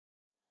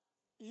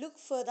Look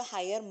for the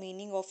higher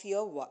meaning of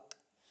your work.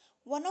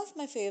 One of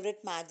my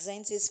favorite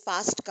magazines is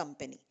Fast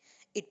Company.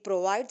 It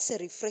provides a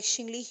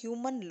refreshingly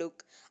human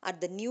look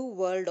at the new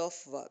world of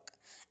work.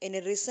 In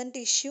a recent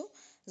issue,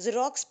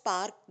 Xerox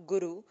PARC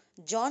guru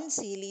John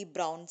Seeley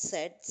Brown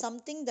said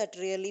something that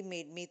really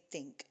made me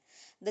think.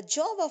 The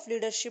job of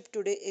leadership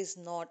today is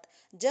not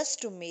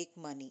just to make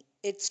money,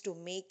 it's to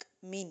make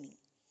meaning.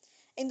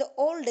 In the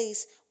old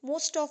days,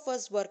 most of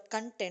us were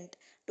content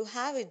to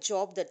have a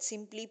job that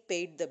simply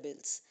paid the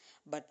bills.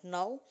 But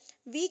now,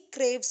 we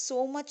crave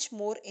so much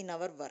more in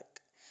our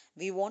work.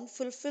 We want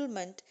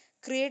fulfillment,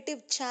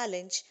 creative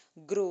challenge,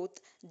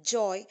 growth,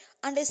 joy,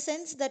 and a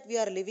sense that we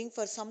are living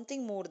for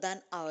something more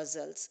than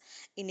ourselves.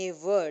 In a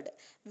word,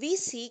 we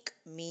seek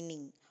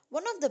meaning.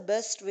 One of the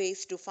best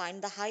ways to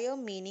find the higher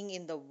meaning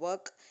in the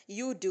work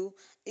you do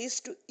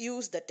is to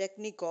use the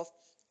technique of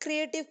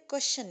creative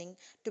questioning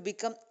to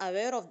become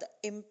aware of the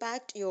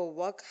impact your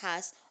work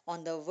has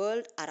on the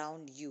world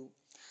around you.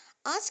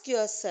 Ask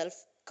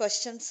yourself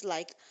questions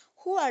like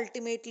who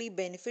ultimately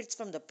benefits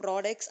from the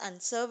products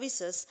and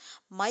services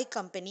my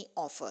company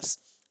offers?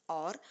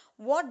 Or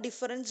what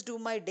difference do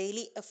my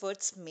daily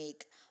efforts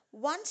make?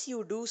 Once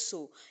you do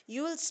so,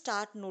 you will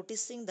start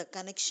noticing the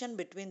connection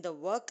between the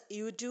work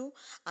you do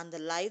and the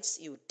lives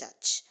you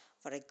touch.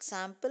 For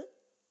example,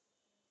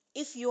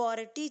 if you are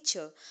a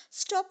teacher,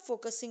 stop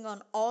focusing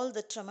on all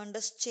the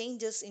tremendous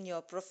changes in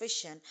your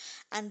profession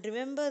and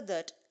remember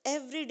that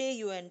every day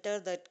you enter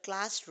that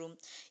classroom,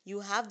 you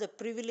have the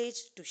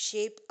privilege to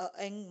shape a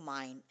young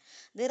mind.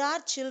 There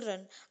are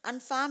children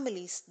and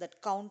families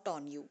that count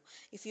on you.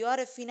 If you are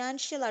a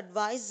financial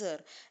advisor,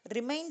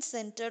 remain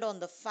centered on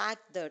the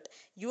fact that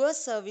your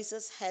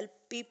services help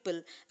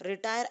people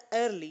retire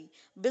early,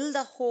 build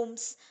the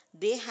homes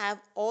they have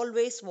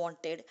always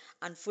wanted,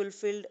 and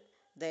fulfill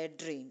their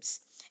dreams.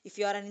 If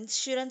you are an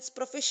insurance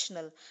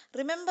professional,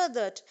 remember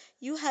that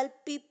you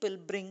help people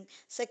bring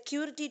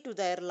security to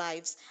their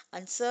lives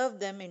and serve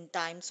them in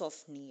times of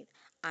need.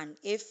 And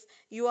if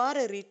you are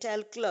a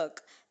retail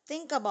clerk,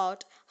 think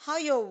about how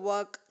your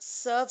work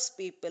serves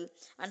people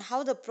and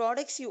how the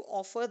products you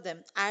offer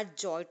them add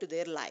joy to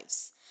their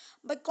lives.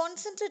 By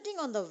concentrating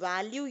on the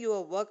value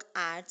your work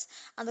adds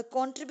and the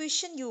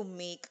contribution you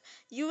make,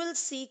 you will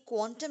see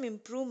quantum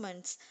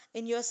improvements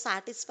in your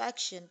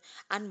satisfaction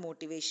and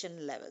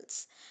motivation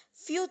levels.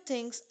 Few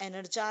things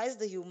energize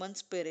the human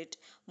spirit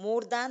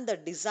more than the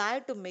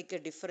desire to make a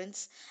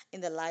difference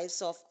in the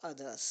lives of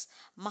others.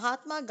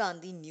 Mahatma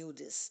Gandhi knew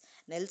this,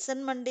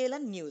 Nelson Mandela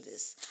knew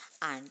this,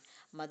 and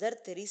Mother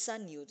Teresa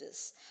knew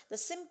this. The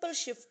simple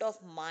shift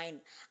of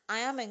mind I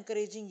am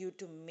encouraging you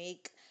to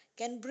make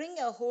can bring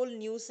a whole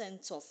new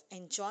sense of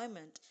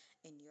enjoyment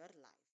in your life.